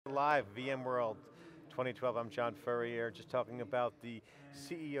live, VMworld 2012. I'm John Furrier, just talking about the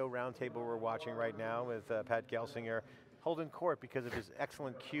CEO roundtable we're watching right now with Pat Gelsinger, holding court because of his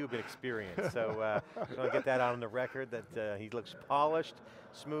excellent CUBE experience. So I want to get that on the record that he looks polished,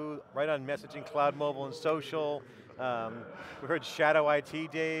 smooth, right on messaging, cloud, mobile, and social. We heard Shadow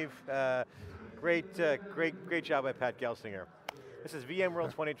IT, Dave. Great job by Pat Gelsinger. This is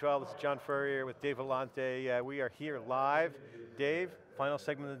VMworld 2012, this is John Furrier with Dave Vellante. We are here live. Dave, final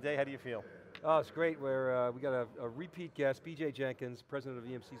segment of the day, how do you feel? Oh, it's great. We got a repeat guest, BJ Jenkins, president of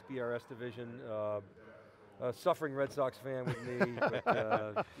EMC's BRS division, a suffering Red Sox fan with me,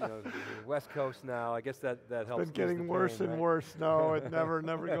 but West Coast now. I guess that helps. It's been getting worse and worse. No, it never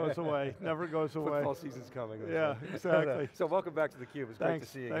goes away. Never goes away. Football season's coming. Yeah, exactly. So welcome back to theCUBE. It's great to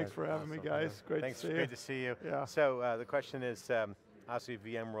see you again. Thanks for having me, guys. Great to see you. Great to see you. Yeah. So the question is, obviously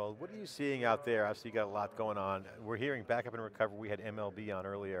VMworld, what are you seeing out there? Obviously you got a lot going on. We're hearing backup and recovery. We had MLB on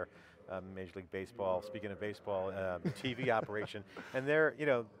earlier, Major League Baseball. Speaking of baseball, TV operation, and they're,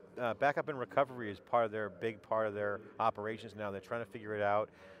 backup and recovery is big part of their operations now. They're trying to figure it out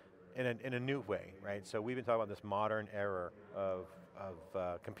in a new way, right? So we've been talking about this modern era of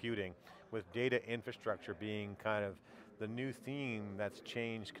computing, with data infrastructure being kind of the new theme that's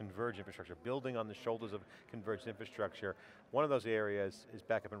changed converged infrastructure, building on the shoulders of converged infrastructure. One of those areas is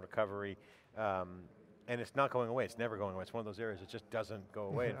backup and recovery, and it's not going away, it's never going away. It's one of those areas that just doesn't go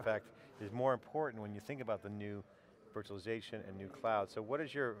away. In fact, is more important when you think about the new virtualization and new cloud. So what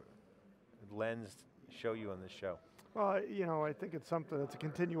does your lens show you on this show? Well, I think it's something that's a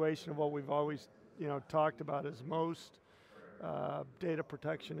continuation of what we've always, talked about, is most data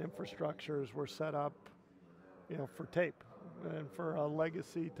protection infrastructures were set up, for tape and for a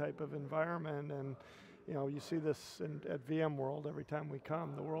legacy type of environment. And you see this at VMworld every time we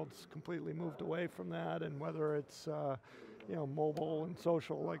come. The world's completely moved away from that, and whether it's mobile and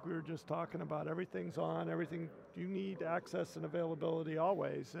social, like we were just talking about, everything's on, everything, you need access and availability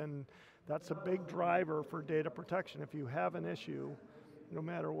always, and that's a big driver for data protection. If you have an issue, no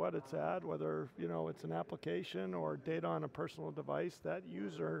matter what it's at, whether it's an application or data on a personal device, that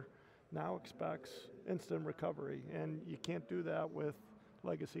user now expects instant recovery, and you can't do that with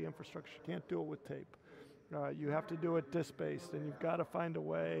legacy infrastructure. You can't do it with tape. You have to do it disk-based, and you've got to find a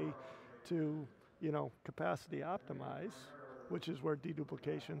way to capacity optimize, which is where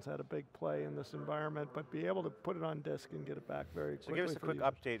deduplication's had a big play in this environment, but be able to put it on disk and get it back very quickly. So give us a quick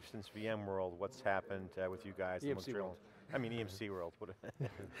update since VMworld, what's happened with you guys? EMC World. I mean EMC World,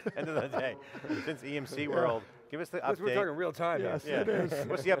 end of the day. Since EMC World, give us the update. We're talking real time. Yes, it is.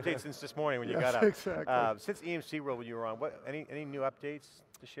 What's the update since this morning when you got up? Exactly. Since EMC World when you were on, any new updates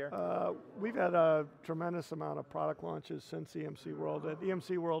to share? We've had a tremendous amount of product launches since EMC World. At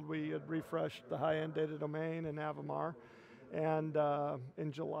EMC World we had refreshed the high-end data domain and Avamar. And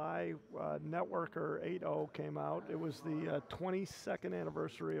in July, Networker 8.0 came out. It was the 22nd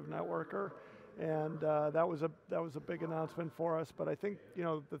anniversary of Networker, and that was a big announcement for us. But I think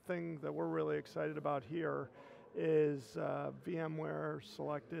the thing that we're really excited about here is VMware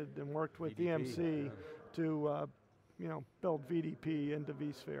selected and worked with VDP, EMC to build VDP into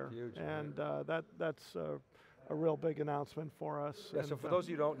vSphere, huge, and that's a real big announcement for us. Yeah, so for those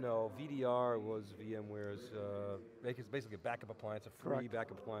of you who don't know, VDR was VMware's, it's basically a backup appliance, a free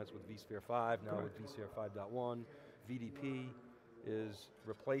backup appliance with vSphere 5, now with vSphere 5.1. VDP is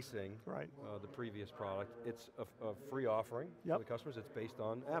replacing the previous product. It's a free offering for the customers. It's based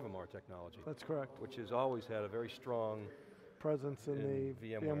on Avamar technology. That's correct. Which has always had a very strong presence in the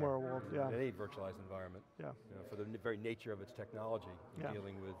VMware world, in any virtualized environment. Yeah. For the very nature of its technology,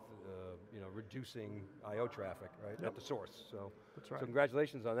 dealing with reducing I/O traffic, right, at the source. So, that's right. So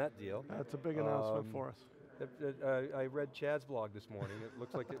congratulations on that deal. That's a big announcement for us. I read Chad's blog this morning. It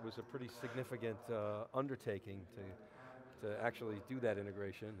looks like it was a pretty significant undertaking to actually do that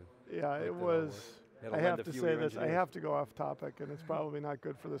integration. Yeah, it was. I have to say this, I have to go off topic, and it's probably not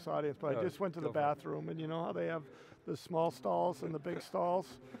good for this audience, but I just went to the bathroom, and you know how they have the small stalls and the big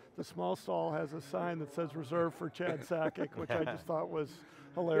stalls? The small stall has a sign that says reserved for Chad Sakic, which I just thought was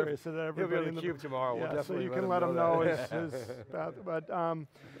hilarious. So that everybody in the CUBE tomorrow. Yeah, we'll so you can let him know his bath. But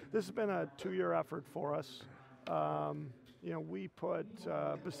this has been a 2-year effort for us. We put,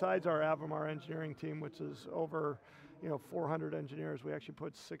 besides our Avamar engineering team, which is over 400 engineers, we actually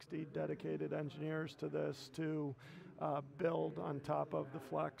put 60 dedicated engineers to this to build on top of the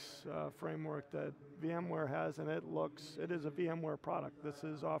Flex framework that VMware has, and it is a VMware product. This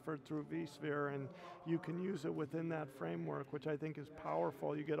is offered through vSphere, and you can use it within that framework, which I think is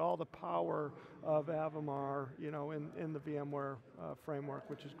powerful. You get all the power of Avamar, in the VMware framework,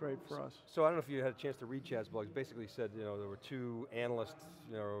 which is great for us. So I don't know if you had a chance to read Chad's blog. He basically said, there were two analyst,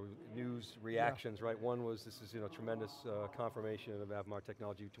 news reactions, right? One was this is, tremendous confirmation of Avamar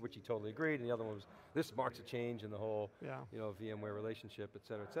technology, to which he totally agreed, and the other one was this marks a change in the whole, VMware relationship, et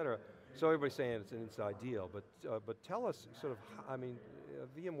cetera, et cetera. So everybody's saying it's an inside deal, but tell us sort of,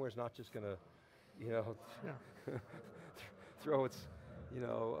 VMware's not just going to, throw its,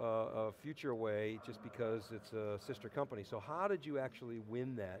 future away just because it's a sister company. So how did you actually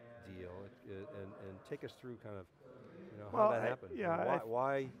win that deal, and take us through kind of, how that happened?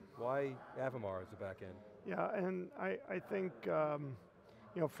 Why Avamar as the back end? Yeah, and I think,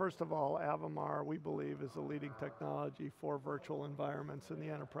 first of all, Avamar, we believe, is the leading technology for virtual environments in the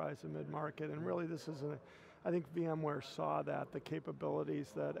enterprise and mid-market, and really this is I think VMware saw that, the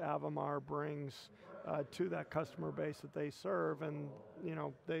capabilities that Avamar brings to that customer base that they serve, and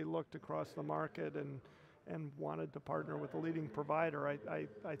they looked across the market and wanted to partner with a leading provider. I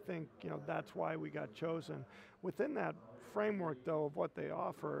think that's why we got chosen. Within that framework though of what they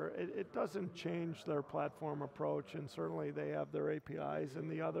offer, it doesn't change their platform approach, and certainly they have their APIs, and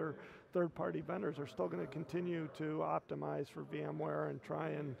the other third-party vendors are still going to continue to optimize for VMware and try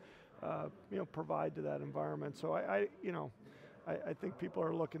and provide to that environment. So I think people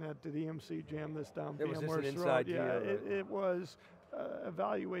are looking at, did EMC jam this down VMware's throat? Was this an inside deal? Yeah, right? it was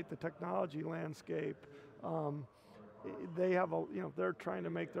evaluate the technology landscape. They have they're trying to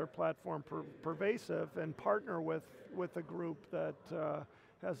make their platform pervasive and partner with a group that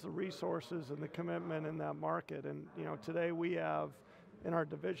has the resources and the commitment in that market. And today we have in our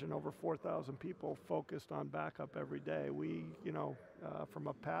division over 4,000 people focused on backup every day. We, from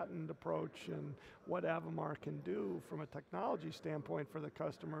a patent approach and what Avamar can do from a technology standpoint for the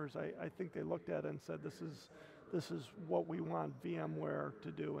customers, I think they looked at it and said, this is what we want VMware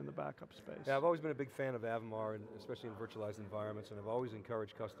to do in the backup space. Yeah, I've always been a big fan of Avamar, and especially in virtualized environments, and I've always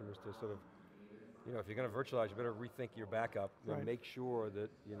encouraged customers to sort of, if you're going to virtualize, you better rethink your backup, and make sure that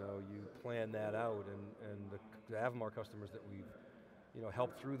you plan that out, and the Avamar customers that we've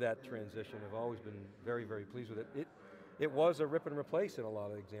helped through that transition have always been very, very pleased with it. It was a rip and replace in a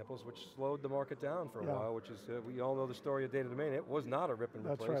lot of examples, which slowed the market down for a while, which is, we all know the story of data domain. It was not a rip and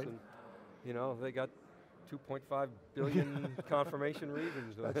replace. That's right. And they got 2.5 billion confirmation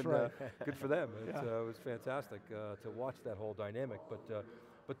readings. That's right. Good for them. It was fantastic to watch that whole dynamic.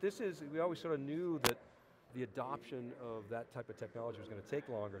 But this is, we always sort of knew that the adoption of that type of technology was going to take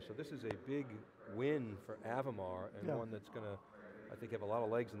longer. So this is a big win for Avamar, and one that's going to, I think, have a lot of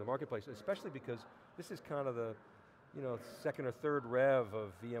legs in the marketplace, especially because this is kind of the second or third rev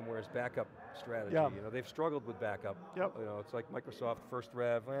of VMware's backup strategy. They've struggled with backup. It's like Microsoft first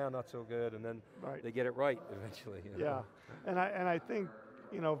rev, not so good, and then they get it right eventually. And I think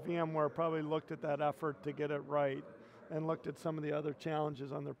VMware probably looked at that effort to get it right, and looked at some of the other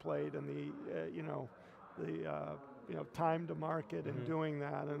challenges on their plate, and the time to market in doing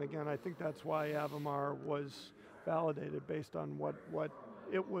that. And again, I think that's why Avamar was validated based on what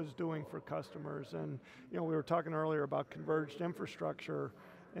it was doing for customers. And we were talking earlier about converged infrastructure,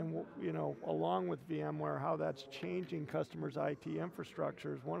 and along with VMware, how that's changing customers' IT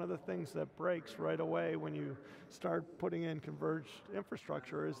infrastructures. One of the things that breaks right away when you start putting in converged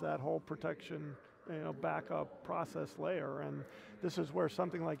infrastructure is that whole protection, backup process layer. And this is where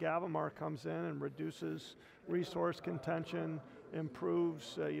something like Avamar comes in and reduces resource contention,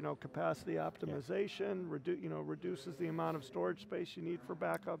 improves capacity optimization, reduces the amount of storage space you need for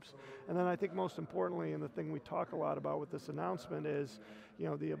backups. And then I think most importantly, and the thing we talk a lot about with this announcement is,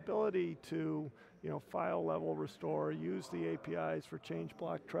 the ability to file level restore, use the APIs for change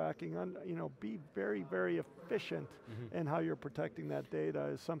block tracking, be very, very efficient in how you're protecting that data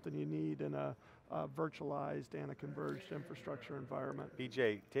is something you need in a virtualized and a converged infrastructure environment.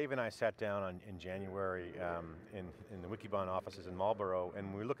 BJ, Dave and I sat down in January in the Wikibon offices in Marlborough,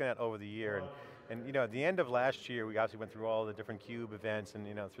 and we were looking at over the year, and at the end of last year, we obviously went through all the different CUBE events and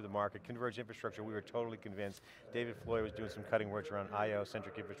through the market. Converged infrastructure, we were totally convinced. David Floyd was doing some cutting work around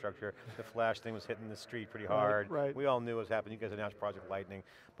IO-centric infrastructure. The flash thing was hitting the street pretty hard. We all knew what was happening. You guys announced Project Lightning.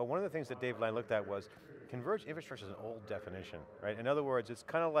 But one of the things that Dave and I looked at was, converged infrastructure is an old definition, right? In other words, it's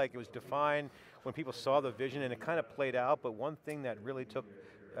kind of like it was defined when people saw the vision, and it kind of played out, but one thing that really took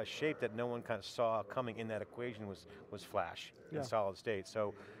a shape that no one kind of saw coming in that equation was flash in solid state.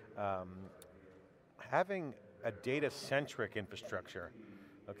 So having a data-centric infrastructure,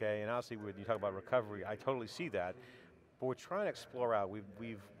 okay, and obviously when you talk about recovery, I totally see that, but we're trying to explore out.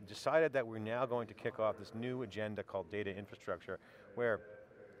 We've decided that we're now going to kick off this new agenda called data infrastructure, where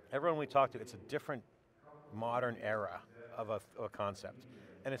everyone we talk to, it's a different modern era of a concept.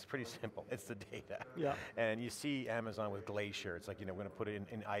 And it's pretty simple, it's the data. Yeah. And you see Amazon with Glacier, it's like, we're going to put it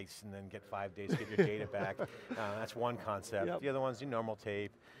in ice and then get 5 days to get your data back. That's one concept. Yep. The other one's normal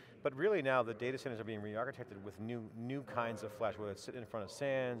tape. But really now the data centers are being re-architected with new kinds of flash, whether it's sitting in front of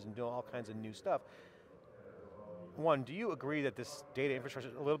SANs and doing all kinds of new stuff. One, do you agree that this data infrastructure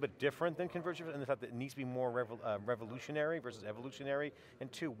is a little bit different than converged and the fact that it needs to be more revolutionary versus evolutionary?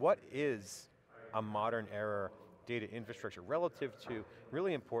 And two, what is a modern era data infrastructure relative to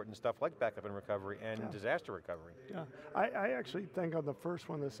really important stuff like backup and recovery and disaster recovery? Yeah, I actually think on the first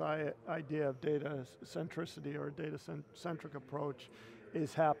one, this idea of data centricity or data centric approach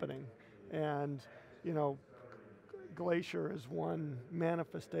is happening. And Glacier is one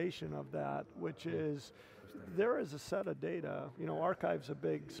manifestation of that, which is, there is a set of data, archive's a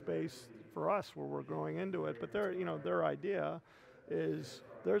big space for us where we're growing into it, but their idea is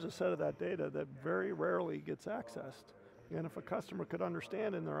there's a set of that data that very rarely gets accessed. And if a customer could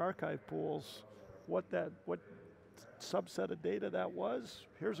understand in their archive pools what subset of data that was,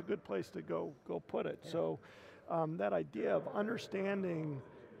 here's a good place to go put it. Yeah. So that idea of understanding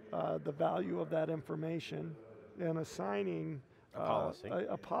the value of that information and assigning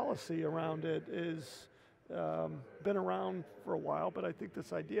a policy around it is been around for a while, but I think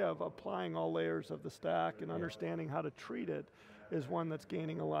this idea of applying all layers of the stack and understanding how to treat it is one that's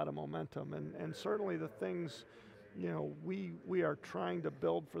gaining a lot of momentum. And certainly the things we are trying to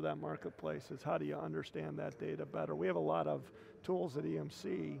build for that marketplace is how do you understand that data better. We have a lot of tools at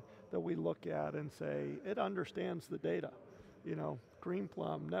EMC that we look at and say, it understands the data.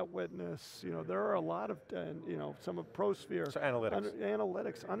 Greenplum, NetWitness, there are a lot of, some of ProSphere. So analytics.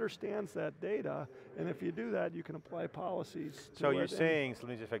 Analytics understands that data, and if you do that, you can apply policies to it. So you're saying, so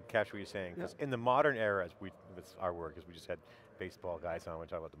let me just catch what you're saying, because in the modern era, it's our work, because we just had baseball guys on, we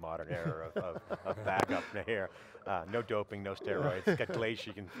talk about the modern era of backup here. No doping, no steroids, got Glacier,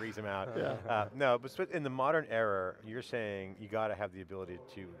 you can freeze them out. Yeah. No, but in the modern era, you're saying you got to have the ability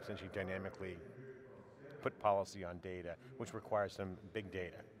to essentially dynamically put policy on data, which requires some big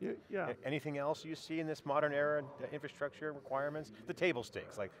data. Yeah. Anything else you see in this modern era infrastructure requirements? The table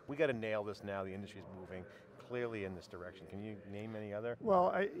stakes, like we got to nail this now, the industry's moving clearly in this direction. Can you name any other?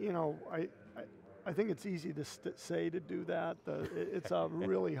 Well, I think it's easy to say to do that. It's a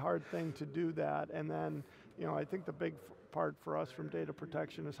really hard thing to do that. And then, I think the big part for us from data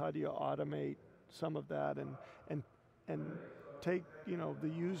protection is how do you automate some of that and take the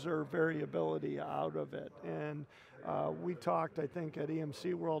user variability out of it. And we talked, I think, at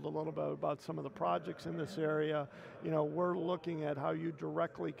EMCworld a little bit about some of the projects in this area. We're looking at how you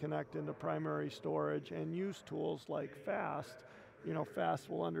directly connect into primary storage and use tools like FAST. FAST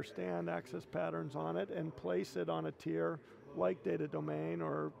will understand access patterns on it and place it on a tier like data domain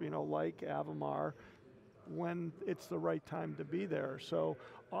or like Avamar when it's the right time to be there. So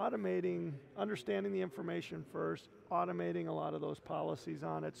automating, understanding the information first, automating a lot of those policies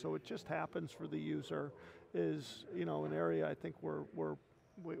on it so it just happens for the user is an area I think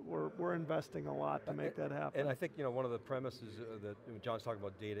we're investing a lot to make that happen. And I think one of the premises that when John's talking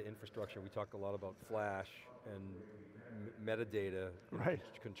about data infrastructure, we talked a lot about flash and metadata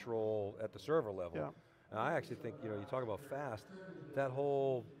control at the server level. Yeah. And I actually think, you talk about fast, that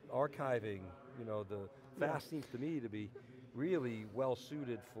whole archiving, the fast seems to me to be really well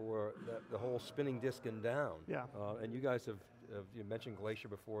suited for the whole spinning disk and down. Yeah. And you guys have you mentioned Glacier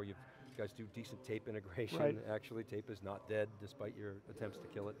before, you guys do decent tape integration. Right. Actually, tape is not dead despite your attempts to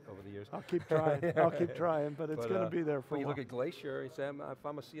kill it over the years. I'll keep trying, I'll keep trying, but it's going to be there for a while. You look at Glacier, you say, if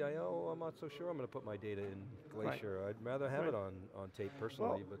I'm a CIO, I'm not so sure I'm going to put my data in Glacier. Right. I'd rather have it on tape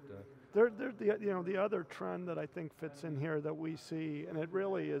personally, the other trend that I think fits in here that we see, and it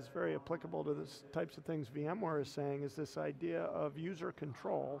really is very applicable to the types of things VMware is saying, is this idea of user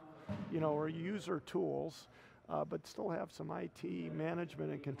control, or user tools, but still have some IT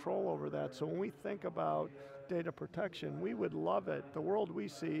management and control over that. So when we think about data protection, we would love it. The world we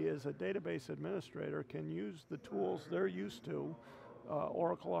see is a database administrator can use the tools they're used to,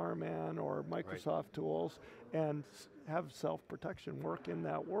 Oracle RMN or Microsoft tools, and have self-protection work in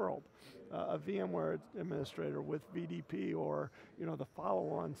that world. A VMware administrator with VDP or the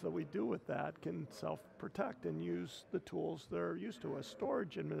follow-ons that we do with that can self-protect and use the tools they're used to. A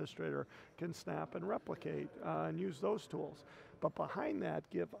storage administrator can snap and replicate and use those tools. But behind that,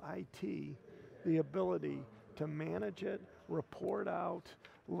 give IT the ability to manage it, report out,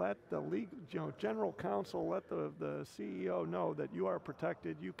 let the legal, general counsel, let the CEO know that you are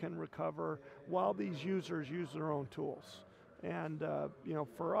protected, you can recover while these users use their own tools. And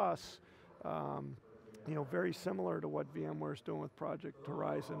for us, very similar to what VMware's doing with Project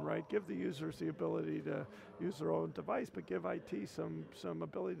Horizon, right? Give the users the ability to use their own device, but give IT some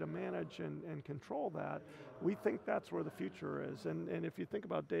ability to manage and control that. We think that's where the future is. And if you think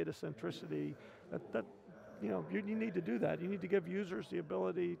about data centricity, you need to do that. You need to give users the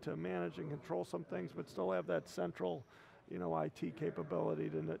ability to manage and control some things, but still have that central IT capability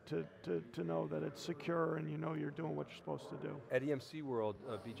to know that it's secure and you're doing what you're supposed to do. At EMCworld,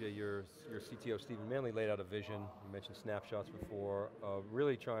 BJ, your CTO, Stephen Manley, laid out a vision. You mentioned snapshots before,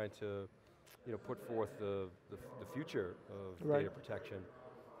 really trying to put forth the future of data protection,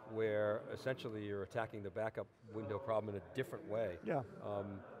 where essentially you're attacking the backup window problem in a different way. Yeah.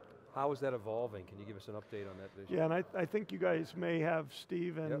 How is that evolving? Can you give us an update on that vision? Yeah, and I think you guys may have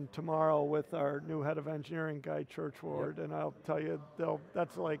Stephen tomorrow with our new head of engineering, Guy Churchward, and I'll tell you,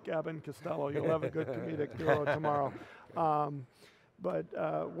 that's like Abbott and Costello. You'll have a good comedic duo tomorrow. But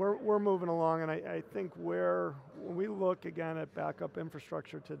we're moving along, and I think when we look again at backup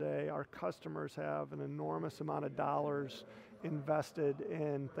infrastructure today, our customers have an enormous amount of dollars invested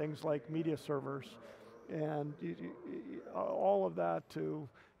in things like media servers, and all of that to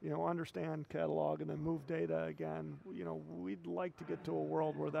understand, catalog, and then move data again. We'd like to get to a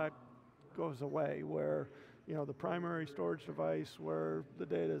world where that goes away, where the primary storage device where the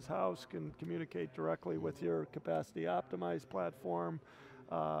data is housed can communicate directly with your capacity optimized platform,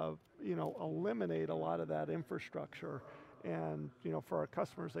 eliminate a lot of that infrastructure. And for our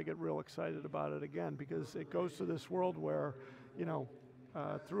customers, they get real excited about it again, because it goes to this world where,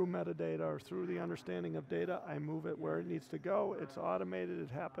 through metadata or through the understanding of data, I move it where it needs to go, it's automated, it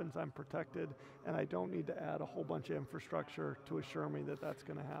happens, I'm protected, and I don't need to add a whole bunch of infrastructure to assure me that that's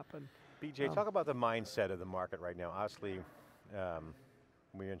going to happen. BJ, talk about the mindset of the market right now. Obviously,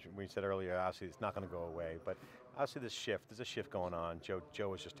 we said earlier, obviously it's not going to go away, but obviously there's a shift going on. Joe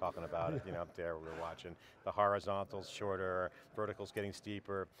was just talking about it, up there, we were watching. The horizontals shorter, verticals getting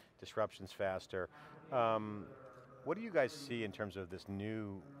steeper, disruptions faster. What do you guys see in terms of this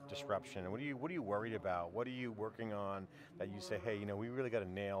new disruption? And what are you worried about? What are you working on that you say, hey, we really got to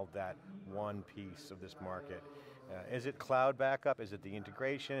nail that one piece of this market? Is it cloud backup? Is it the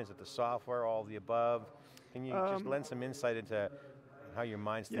integration? Is it the software, all of the above? Can you just lend some insight into how your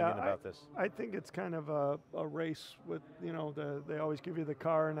mind's thinking about this? I think it's kind of a race with, they always give you the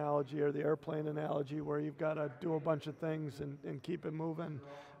car analogy or the airplane analogy where you've got to do a bunch of things and keep it moving.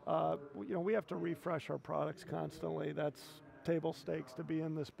 We have to refresh our products constantly. That's table stakes to be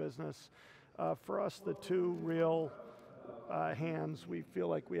in this business. For us, the two real hands we feel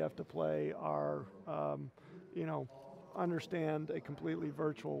like we have to play are, understand a completely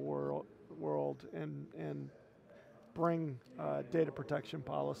virtual world and bring data protection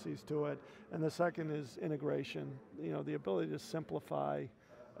policies to it. And the second is integration. The ability to simplify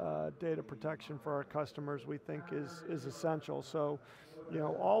data protection for our customers we think is essential. So,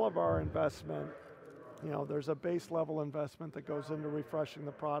 all of our investment, there's a base level investment that goes into refreshing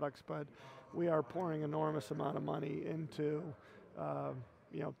the products, but we are pouring enormous amount of money into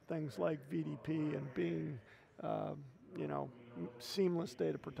things like VDP and being seamless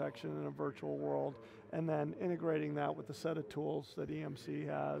data protection in a virtual world, and then integrating that with the set of tools that EMC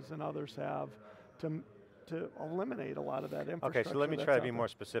has and others have to eliminate a lot of that infrastructure. Okay, so let me try to be more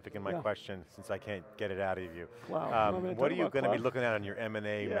specific in my question, since I can't get it out of you. Cloud. What are you going to be looking at on your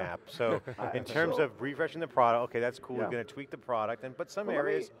M&A map? So in terms of refreshing the product, okay, that's cool, we're going to tweak the product, but some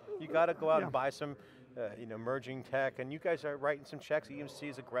areas, you got to go out and buy some emerging tech, and you guys are writing some checks. EMC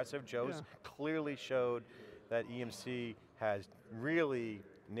is aggressive. Joe's clearly showed that EMC has really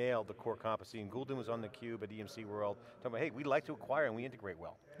nailed the core competency, and Goulden was on theCUBE at EMCworld talking about, hey, we like to acquire and we integrate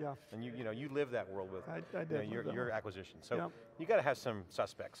well. Yeah. And you live that world with your acquisition. So you got to have some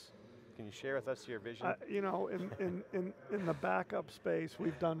suspects. Can you share with us your vision? In the backup space,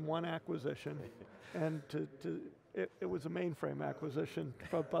 we've done one acquisition, and it was a mainframe acquisition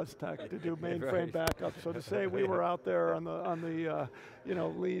from BuzzTech to do mainframe backup. So to say we were out there on the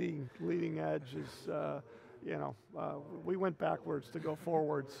leading edge is. We went backwards to go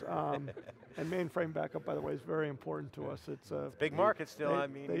forwards. And mainframe backup, by the way, is very important to us. It's a big market still.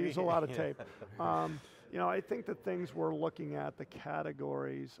 They use a lot of tape. I think the things we're looking at, the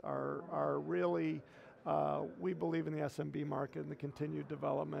categories, are really. We believe in the SMB market and the continued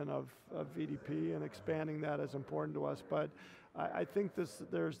development of VDP, and expanding that is important to us. But I think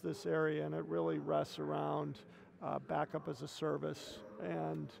there's this area, and it really rests around backup as a service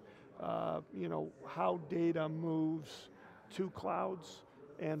and. How data moves to clouds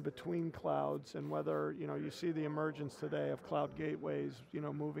and between clouds, and whether, you see the emergence today of cloud gateways,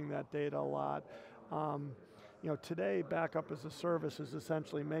 moving that data a lot. Today, backup as a service is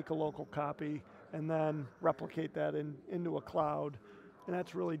essentially make a local copy and then replicate that into a cloud, and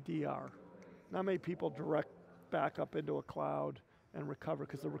that's really DR. Not many people direct backup into a cloud and recover,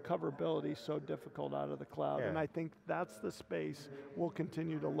 because the recoverability is so difficult out of the cloud. And I think that's the space we'll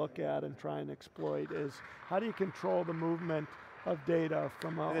continue to look at and try and exploit, is how do you control the movement of data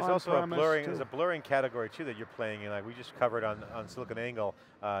from on-premise. There's also there's a blurring category too that you're playing in. Like we just covered on SiliconANGLE,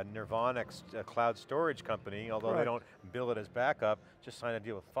 Nirvana's cloud storage company, although they don't bill it as backup, just signed a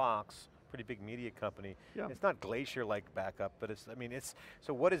deal with Fox, pretty big media company. Yeah. It's not Glacier-like backup, but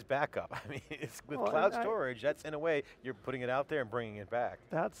so what is backup? It's with cloud storage, that's in a way, you're putting it out there and bringing it back.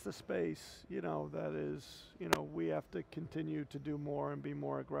 That's the space, that is, we have to continue to do more and be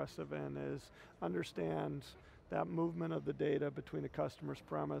more aggressive in, is understand that movement of the data between a customer's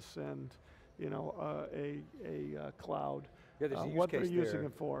premise and a cloud. Yeah, there's a use what case they're using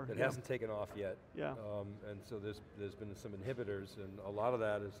it for. That hasn't taken off yet. Yeah. And so there's been some inhibitors, and a lot of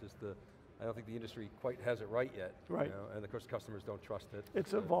that is just I don't think the industry quite has it right yet. Right. And of course customers don't trust it.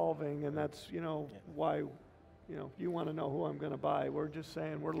 It's evolving, and that's why you want to know who I'm going to buy. We're just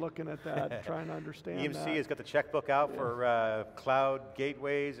saying, we're looking at that, trying to understand EMC has got the checkbook out for cloud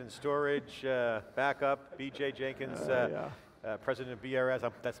gateways and storage, backup. BJ Jenkins, president of BRS.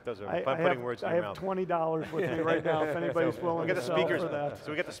 I'm putting words in your mouth. I have $20 with me right now if anybody's willing to sell for that.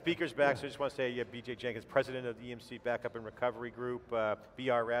 So we got the speakers back, so I just want to say, BJ Jenkins, president of the EMC Backup and Recovery Group,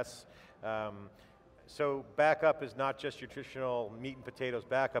 BRS. So backup is not just your traditional meat and potatoes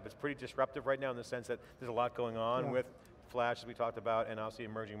backup. It's pretty disruptive right now in the sense that there's a lot going on with flash, as we talked about, and obviously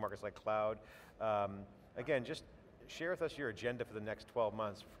emerging markets like cloud. Again, just share with us your agenda for the next 12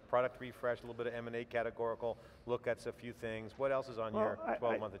 months. Product refresh, a little bit of M&A categorical, look at a few things. What else is on your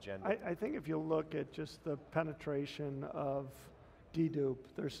 12-month agenda? I think if you look at just the penetration of dedupe,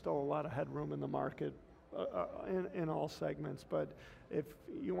 there's still a lot of headroom in the market in all segments, but if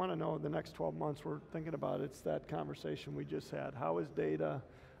you want to know the next 12 months we're thinking about, it's that conversation we just had. How is data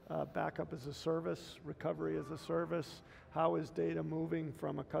backup as a service, recovery as a service? How is data moving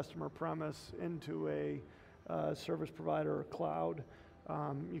from a customer premise into a service provider or cloud?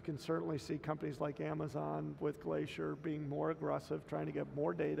 You can certainly see companies like Amazon with Glacier being more aggressive, trying to get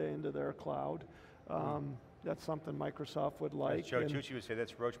more data into their cloud. That's something Microsoft would like. Joe Tucci would say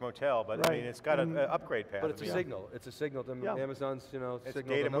that's Roach Motel, but it's got an upgrade path. But it's a signal. It's a signal to Amazon's, signaled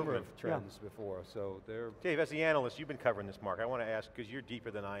a number of trends before. So they're Dave, as the analyst, you've been covering this market. I want to ask, because you're deeper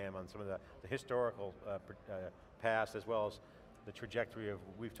than I am on some of the historical past, as well as the trajectory of,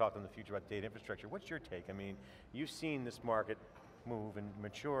 we've talked in the future about data infrastructure. What's your take? You've seen this market move and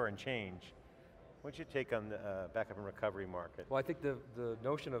mature and change. What's your take on the backup and recovery market? Well, I think the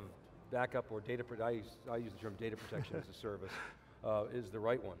notion of backup or data, I use the term data protection as a service, is the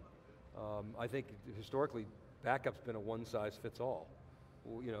right one. I think historically, backup's been a one-size-fits-all.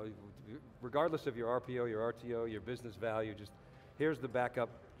 Regardless of your RPO, your RTO, your business value, just here's the backup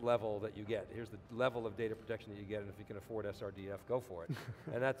level that you get. Here's the level of data protection that you get, and if you can afford SRDF, go for it.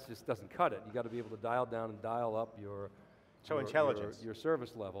 And that just doesn't cut it. You got to be able to dial down and dial up your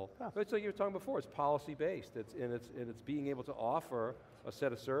service level. But so you were talking before, it's policy based. It's being able to offer a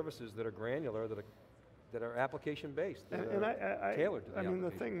set of services that are granular, that are application based, tailored to the application. The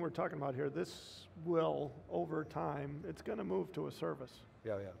thing we're talking about here, this will, over time, it's going to move to a service.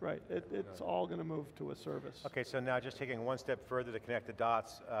 Yeah. Right, it's all going to move to a service. Okay, so now just taking one step further to connect the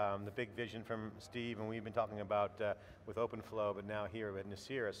dots, the big vision from Steve, and we've been talking about with OpenFlow, but now here at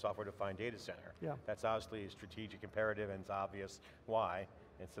Nicira, software-defined data center. Yeah. That's obviously a strategic imperative, and it's obvious why.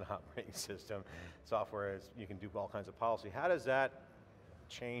 It's an operating system. Software is, you can do all kinds of policy. How does that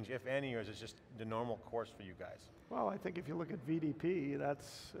change, if any, or is it just the normal course for you guys? Well, I think if you look at VDP,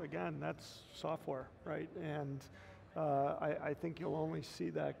 that's software, right? And I think you'll only see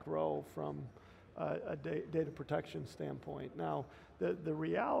that grow from a data protection standpoint. Now, the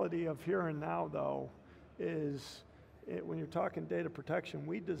reality of here and now, though, is when you're talking data protection,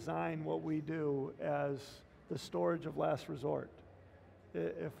 we design what we do as the storage of last resort.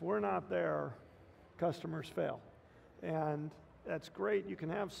 If we're not there, customers fail. And that's great, you can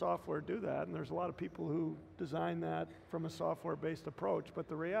have software do that, and there's a lot of people who design that from a software-based approach, but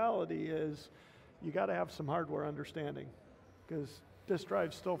the reality is, you got to have some hardware understanding, because disk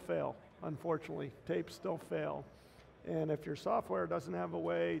drives still fail, unfortunately. Tapes still fail. And if your software doesn't have a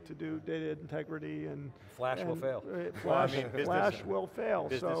way to do data integrity and Flash will fail. Flash will fail.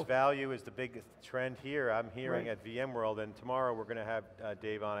 Business value is the big trend here. I'm hearing Right. at VMworld, and tomorrow we're going to have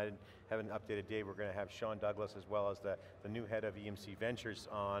Dave on. I haven't updated Dave. We're going to have Sean Douglas as well as the new head of EMC Ventures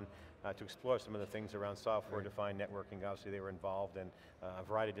on to explore some of the things around software-defined networking. Obviously they were involved in a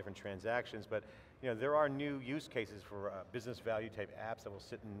variety of different transactions, but there are new use cases for business value type apps that will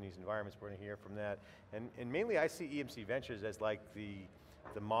sit in these environments. We're going to hear from that. And mainly I see EMC Ventures as like the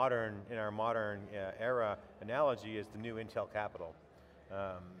modern, in our modern era analogy is the new Intel Capital.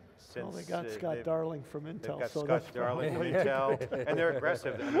 Well, they got Scott Darling from Intel. They've got so Scott Darling from Intel, and they're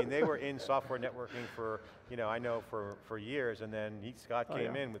aggressive. I mean, they were in software networking for, I know for years, and then Scott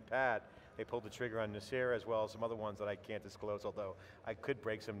came in with Pat. They pulled the trigger on Nasir as well as some other ones that I can't disclose, although I could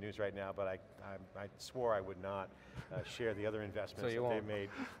break some news right now, but I swore I would not share the other investments that they made.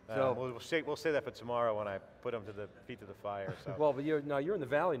 We'll say that for tomorrow when I put them to the feet of the fire. So. Well, but you're in the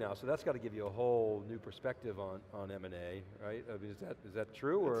Valley now, so that's got to give you a whole new perspective on M&A, right? I mean, is that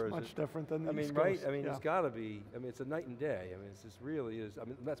true, or it's is much different than the I mean, East right? Coast. I mean, it's got to be. I mean, it's a night and day. I mean, it's just really is. I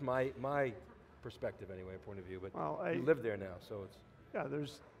mean, that's my perspective anyway, point of view. But you live there now, so it's. Yeah,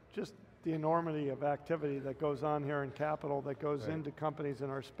 there's just the enormity of activity that goes on here in capital that goes into companies in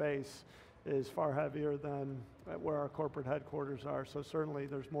our space is far heavier than where our corporate headquarters are. So certainly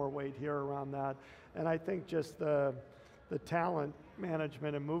there's more weight here around that. And I think just the talent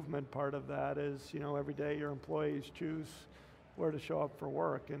management and movement part of that is, every day your employees choose where to show up for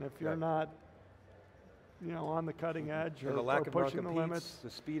work. And if you're not on the cutting edge or the lack of pushing the limits.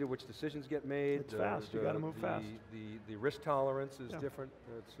 The speed at which decisions get made. It's fast, you got to move fast. The risk tolerance is different.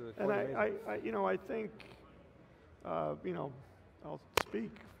 It's and I think, I'll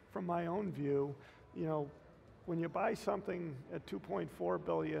speak from my own view, when you buy something at 2.4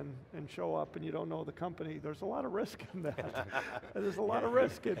 billion and show up and you don't know the company, there's a lot of risk in that. There's a lot of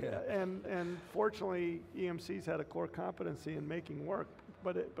risk, and fortunately, EMC's had a core competency in making work,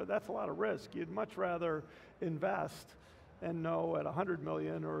 but that's a lot of risk. You'd much rather invest and know at 100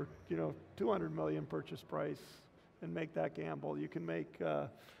 million or 200 million purchase price and make that gamble. You can make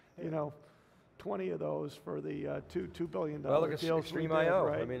 20 of those for the $2 billion deals. Extreme IO.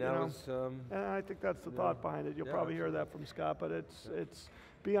 Right? I mean, that was. And I think that's the thought behind it. You'll probably hear that from Scott, but it's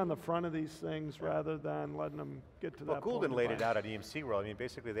be on the front of these things rather than letting them get to that point. Well, Goulden laid it out at EMC World. I mean,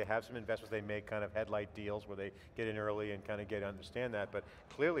 basically they have some investments, they make kind of headlight deals where they get in early and kind of get to understand that, but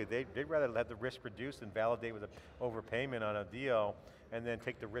clearly they'd rather let the risk reduced and validate with an overpayment on a deal and then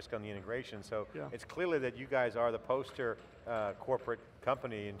take the risk on the integration. So it's clearly that you guys are the poster corporate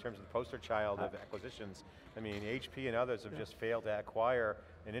company in terms of the poster child of acquisitions. I mean, HP and others have just failed to acquire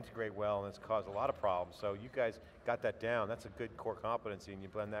and integrate well, and it's caused a lot of problems. So you guys got that down. That's a good core competency, and you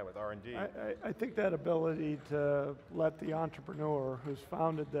blend that with R&D. I think that ability to let the entrepreneur who's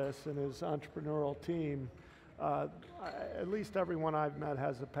founded this and his entrepreneurial team, at least everyone I've met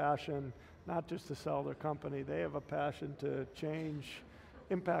has a passion, not just to sell their company, they have a passion to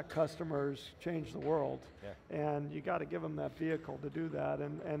impact customers, change the world. And you got to give them that vehicle to do that,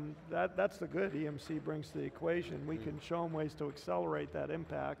 and that's the good EMC brings to the equation. We can show them ways to accelerate that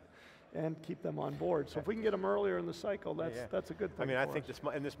impact and keep them on board. So if we can get them earlier in the cycle, that's a good thing. I mean, I think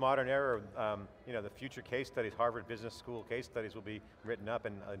in this modern era, the future case studies, Harvard Business School case studies will be written up,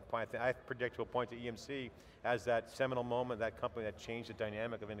 and I predict will point to EMC as that seminal moment, that company that changed the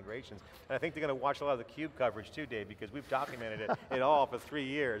dynamic of integrations. And I think they're going to watch a lot of the CUBE coverage too, Dave, because we've documented it all for 3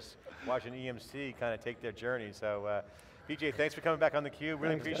 years, watching EMC kind of take their journey. So, PJ, thanks for coming back on theCUBE.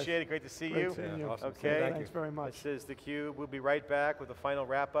 Really appreciate it. Great to see you. Awesome. Okay. Thanks very much. This is theCUBE. We'll be right back with a final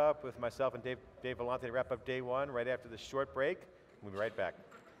wrap up with myself and Dave Vellante to wrap up day one right after this short break. We'll be right back.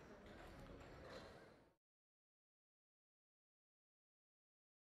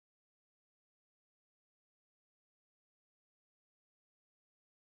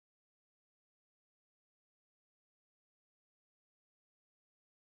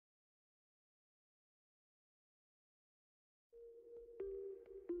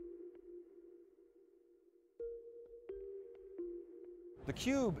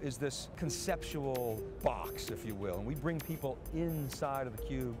 theCUBE is this conceptual box, if you will, and we bring people inside of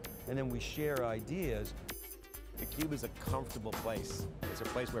theCUBE and then we share ideas. theCUBE is a comfortable place. It's a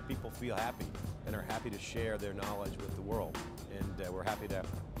place where people feel happy and are happy to share their knowledge with the world. And we're happy to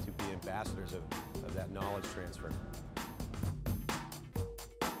be ambassadors of that knowledge transfer.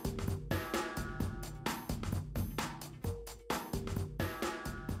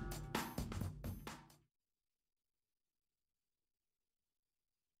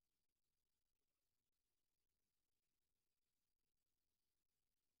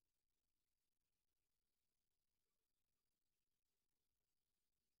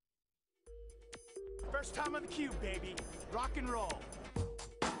 First time on theCUBE, baby. Rock and roll.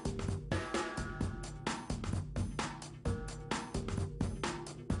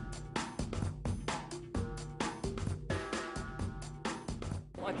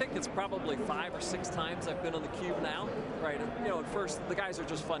 Well, I think it's probably 5 or 6 times I've been on theCUBE now. Right, you know, at first, the guys are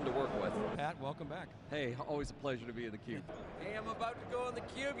just fun to work with. Pat, welcome back. Hey, always a pleasure to be in theCUBE. Hey, I'm about to go on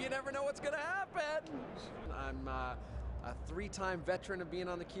theCUBE. You never know what's going to happen. I'm a 3-time veteran of being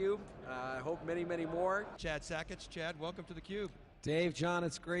on theCUBE. I hope many, many more. Chad Sackich. Chad, welcome to theCUBE. Dave, John,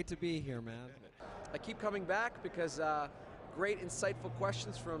 it's great to be here, man. I keep coming back because great, insightful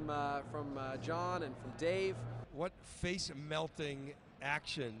questions from John and from Dave. What face-melting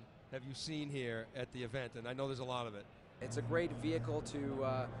action have you seen here at the event? And I know there's a lot of it. It's a great vehicle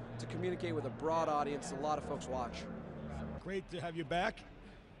to communicate with a broad audience. A lot of folks watch. Great to have you back.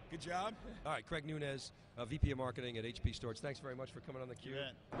 Good job. All right, Craig Nunez, VP of Marketing at HP Storage. Thanks very much for coming on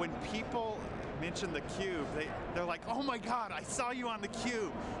theCUBE. When people mention theCUBE, they're like, oh my God, I saw you on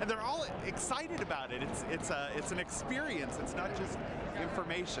theCUBE. And they're all excited about it. It's an experience. It's not just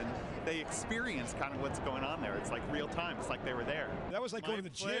information. They experience kind of what's going on there. It's like real time. It's like they were there. That was like going to the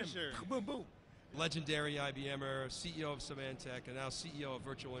gym. Boom, boom. Legendary IBMer, CEO of Symantec, and now CEO of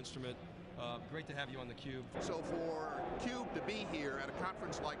Virtual Instrument. Great to have you on theCUBE. So for CUBE to be here at a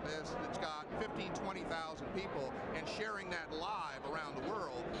conference like this that's got 15, 20,000 people and sharing that live around the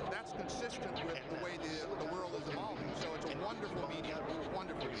world, that's consistent with the way the world is evolving. So it's a wonderful medium,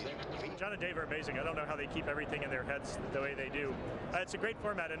 wonderful medium. John and Dave are amazing. I don't know how they keep everything in their heads the way they do. It's a great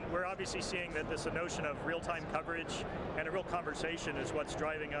format, and we're obviously seeing that this notion of real-time coverage and a real conversation is what's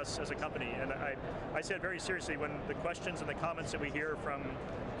driving us as a company. And I say it very seriously when the questions and the comments that we hear from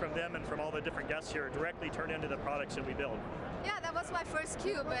them and from all the different guests here directly turn into the products that we build. Yeah, that was my first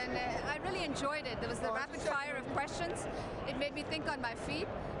CUBE, and I really enjoyed it. There was the rapid fire of questions. It made me think on my feet,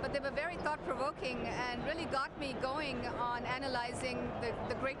 but they were very thought-provoking and really got me going on analyzing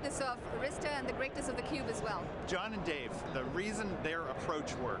the greatness of Arista and the greatness of theCUBE as well. John and Dave, the reason their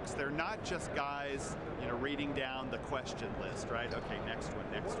approach works, they're not just guys, reading down the question list, right? Okay, next one,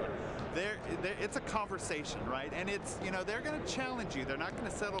 next one. It's a conversation, right? And it's, they're going to challenge you. They're not going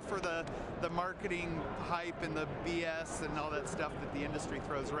to settle for the marketing hype and the BS and all that stuff that the industry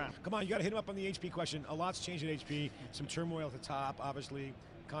throws around. Come on, you got to hit him up on the HP question. A lot's changed at HP. Some turmoil at the top, obviously,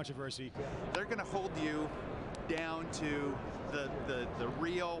 controversy. They're going to hold you down to the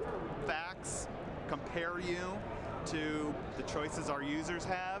real facts, compare you to the choices our users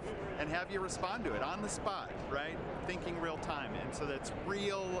have, and have you respond to it on the spot, right? Thinking real time. And so that's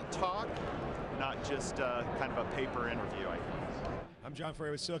real talk, not just kind of a paper interview, I think. I'm John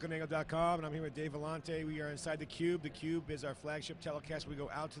Furrier with SiliconANGLE.com, and I'm here with Dave Vellante. We are inside theCUBE. theCUBE is our flagship telecast. We go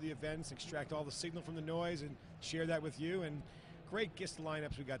out to the events, extract all the signal from the noise, and share that with you. And great guest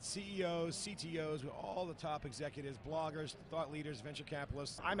lineups. We got CEOs, CTOs, with all the top executives, bloggers, thought leaders, venture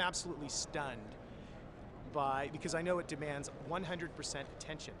capitalists. I'm absolutely stunned because I know it demands 100%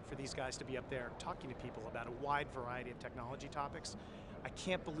 attention for these guys to be up there talking to people about a wide variety of technology topics. I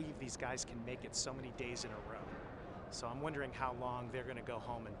can't believe these guys can make it so many days in a row. So I'm wondering how long they're going to go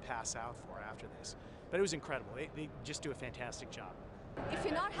home and pass out for after this. But it was incredible. They just do a fantastic job. If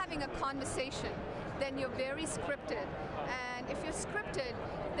you're not having a conversation, then you're very scripted. And if you're scripted,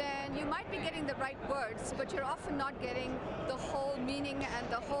 then you might be getting the right words, but you're often not getting the whole meaning and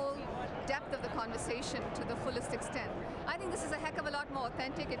the whole depth of the conversation to the fullest extent. I think this is a heck of a lot more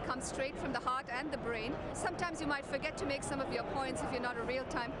authentic. It comes straight from the heart and the brain. Sometimes you might forget to make some of your points if you're not a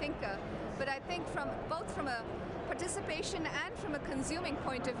real-time thinker. But I think both from a participation and from a consuming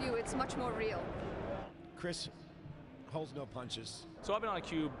point of view, it's much more real. Chris holds no punches. So I've been on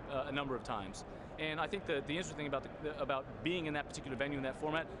theCUBE a number of times, and I think the interesting thing about being in that particular venue, in that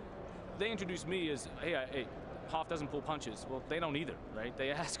format, they introduced me as, hey, Hoff doesn't pull punches. Well, they don't either, right?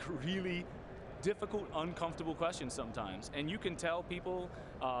 They ask really difficult, uncomfortable questions sometimes, and you can tell people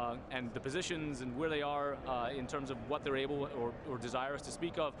and the positions and where they are in terms of what they're able or desirous to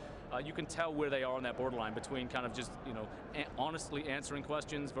speak of. You can tell where they are on that borderline between kind of just honestly answering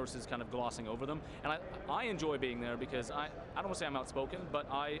questions versus kind of glossing over them. And I enjoy being there because I don't want to say I'm outspoken, but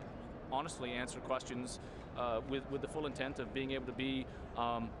I honestly answer questions with the full intent of being able to be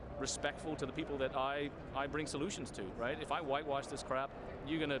respectful to the people that I bring solutions to, right? If I whitewash this crap,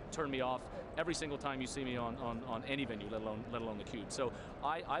 you're going to turn me off every single time you see me on any venue, let alone theCUBE. So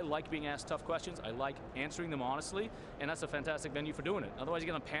I like being asked tough questions. I like answering them honestly, and that's a fantastic venue for doing it. Otherwise you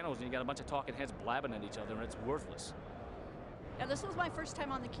get on panels and you got a bunch of talking heads blabbing at each other, and it's worthless. Yeah, this was my first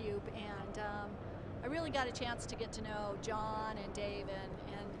time on theCUBE, and I really got a chance to get to know John and Dave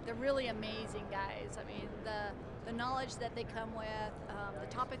and they're really amazing guys. I mean, the knowledge that they come with, the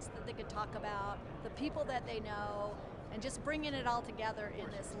topics that they could talk about, the people that they know, and just bringing it all together in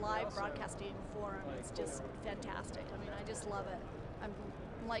this live broadcasting forum is just fantastic. I mean, I just love it.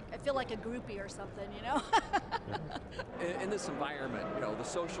 I feel like a groupie or something, you know? In this environment, you know, the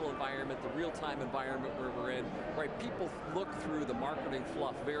social environment, the real-time environment where we're in, right, people look through the marketing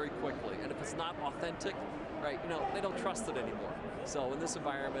fluff very quickly, and if it's not authentic, right, you know, they don't trust it anymore. So in this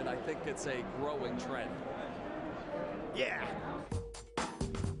environment, I think it's a growing trend. Yeah.